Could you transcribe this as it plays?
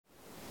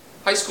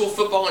high school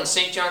football in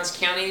St. Johns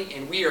County,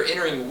 and we are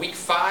entering Week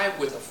 5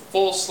 with a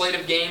full slate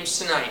of games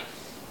tonight.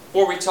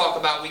 Before we talk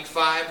about Week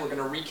 5, we're going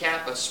to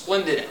recap a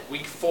splendid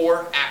Week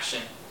 4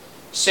 action.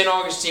 St.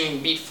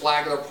 Augustine beat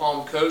Flagler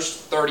Palm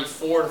Coast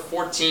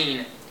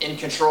 34-14 in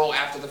control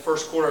after the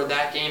first quarter of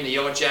that game. The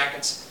Yellow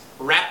Jackets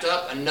wrapped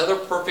up another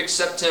perfect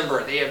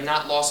September. They have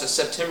not lost a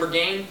September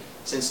game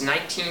since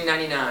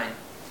 1999.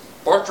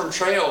 Bartram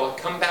Trail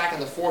come back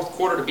in the fourth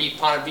quarter to beat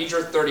Ponte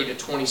Vedra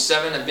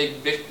 30-27, a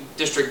big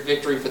district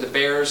victory for the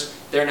Bears.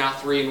 They're now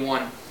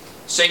 3-1.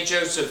 St.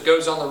 Joseph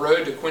goes on the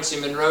road to Quincy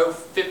Monroe,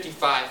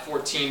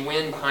 55-14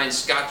 win behind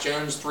Scott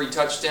Jones, 3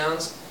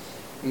 touchdowns.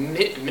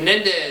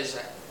 Menendez,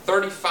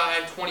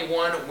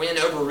 35-21 win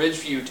over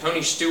Ridgeview.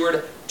 Tony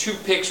Stewart, 2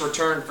 picks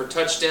returned for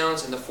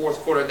touchdowns in the fourth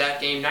quarter of that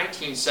game,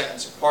 19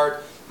 seconds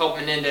apart, helped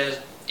Menendez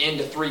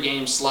end a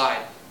 3-game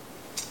slide.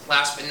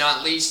 Last but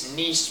not least,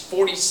 Nice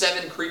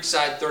 47,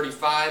 Creekside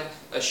 35,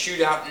 a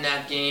shootout in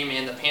that game,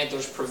 and the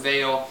Panthers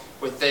prevail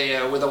with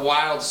a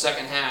wild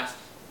second half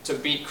to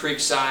beat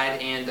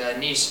Creekside, and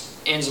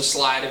Nice ends a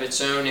slide of its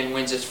own and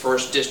wins its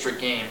first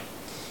district game.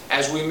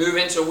 As we move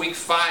into Week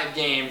 5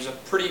 games, a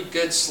pretty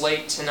good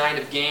slate tonight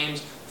of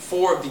games.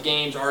 4 of the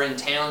games are in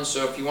town,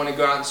 so if you want to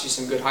go out and see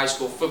some good high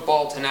school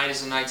football, tonight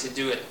is the night to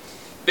do it.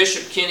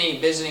 Bishop Kenny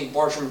visiting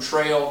Bartram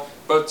Trail,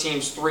 both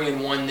teams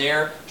 3-1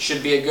 there.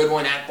 Should be a good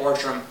one at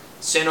Bartram.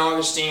 St.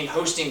 Augustine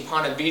hosting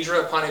Ponte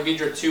Vedra. Ponte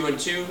Vedra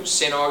 2-2.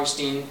 St.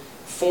 Augustine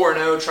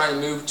 4-0, trying to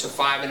move to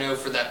 5-0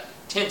 for the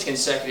 10th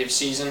consecutive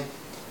season.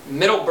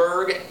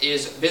 Middleburg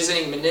is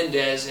visiting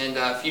Menendez, and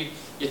if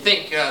you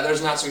think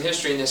there's not some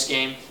history in this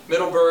game,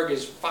 Middleburg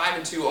is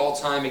 5-2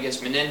 all-time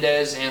against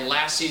Menendez, and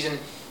last season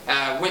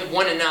went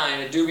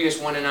 1-9, a dubious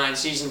 1-9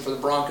 season for the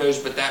Broncos,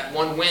 but that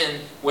one win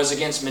was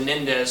against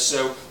Menendez,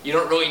 so you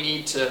don't really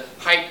need to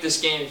hype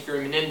this game if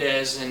you're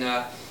Menendez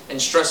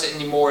and stress it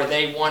anymore.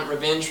 They want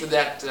revenge for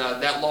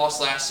that loss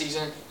last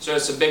season, so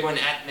it's a big one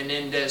at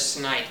Menendez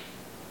tonight.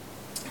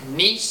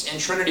 Nice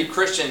and Trinity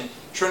Christian.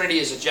 Trinity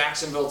is a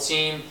Jacksonville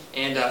team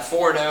and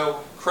 4-0,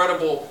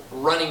 credible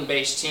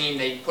running-based team.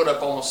 They put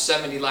up almost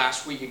 70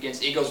 last week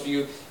against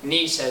Eaglesview.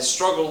 Nice has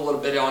struggled a little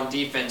bit on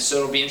defense, so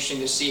it'll be interesting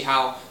to see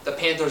how the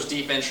Panthers'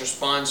 defense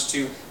responds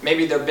to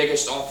maybe their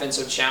biggest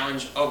offensive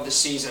challenge of the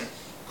season.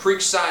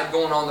 Creekside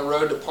going on the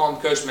road to Palm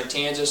Coast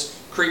Matanzas.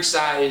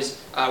 Creekside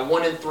is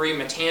 1-3.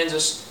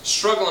 Matanzas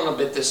struggling a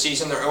bit this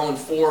season. They're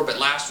 0-4, but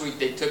last week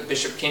they took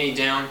Bishop Kenny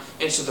down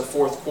into the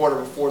fourth quarter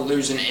before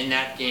losing in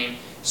that game.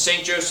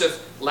 St.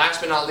 Joseph, last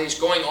but not least,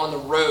 going on the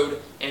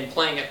road and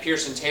playing at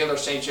Pearson Taylor.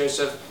 St.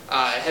 Joseph,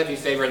 a heavy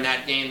favorite in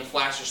that game. The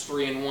Flash is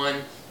 3-1,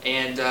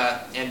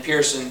 and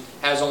Pearson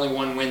has only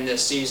 1 win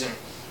this season.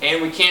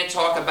 And we can't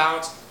talk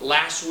about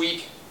last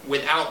week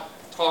without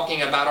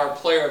talking about our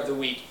player of the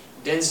week.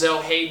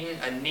 Denzel Hayden,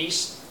 a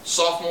Nice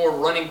sophomore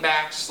running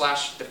back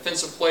 /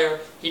 defensive player.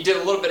 He did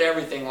a little bit of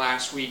everything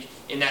last week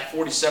in that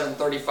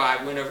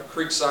 47-35 win over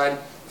Creekside.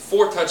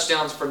 4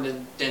 touchdowns from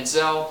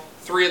Denzel,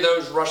 3 of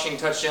those rushing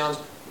touchdowns,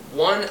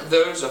 1 of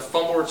those a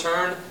fumble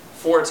return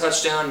for a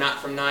touchdown, not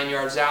from 9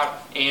 yards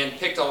out, and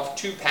picked off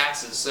 2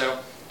 passes. So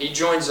he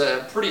joins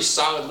a pretty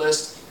solid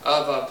list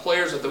of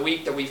players of the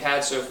week that we've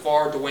had so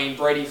far. Dwayne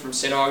Brady from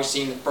St.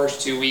 Augustine the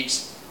first 2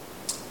 weeks.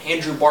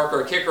 Andrew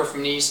Barker, a kicker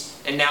from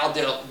Nice, and now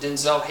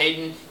Denzel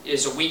Hayden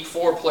is a Week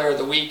 4 player of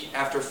the week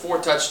after 4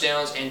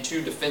 touchdowns and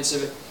 2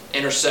 defensive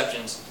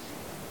interceptions.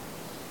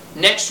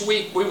 Next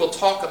week, we will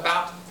talk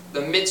about the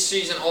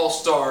mid-season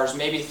All-Stars,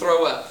 maybe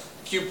throw a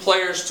few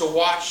players to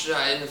watch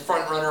in the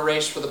front-runner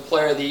race for the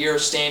Player of the Year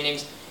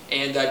standings,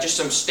 and just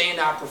some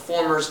standout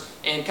performers,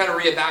 and kind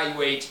of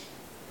reevaluate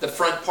the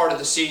front part of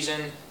the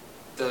season,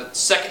 the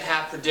second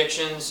half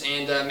predictions,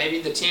 and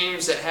maybe the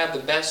teams that have the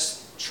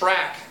best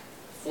track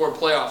for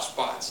playoff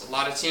spots. A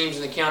lot of teams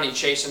in the county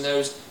chasing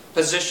those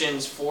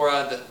positions for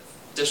the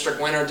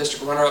district winner,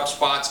 district runner-up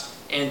spots,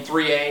 and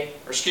 3A.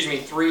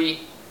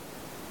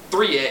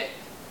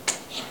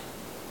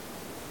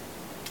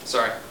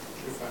 Sorry.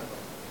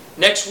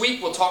 Next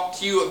week, we'll talk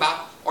to you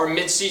about our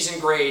mid-season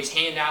grades,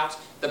 hand out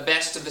the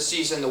best of the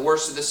season, the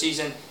worst of the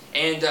season,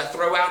 and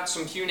throw out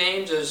some few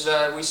names as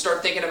we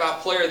start thinking about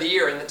Player of the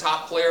Year and the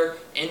top player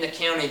in the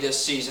county this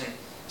season.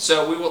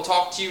 So we will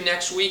talk to you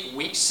next week,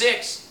 Week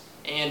 6,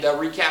 and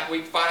recap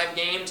Week 5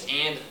 games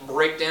and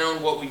break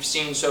down what we've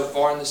seen so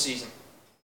far in the season.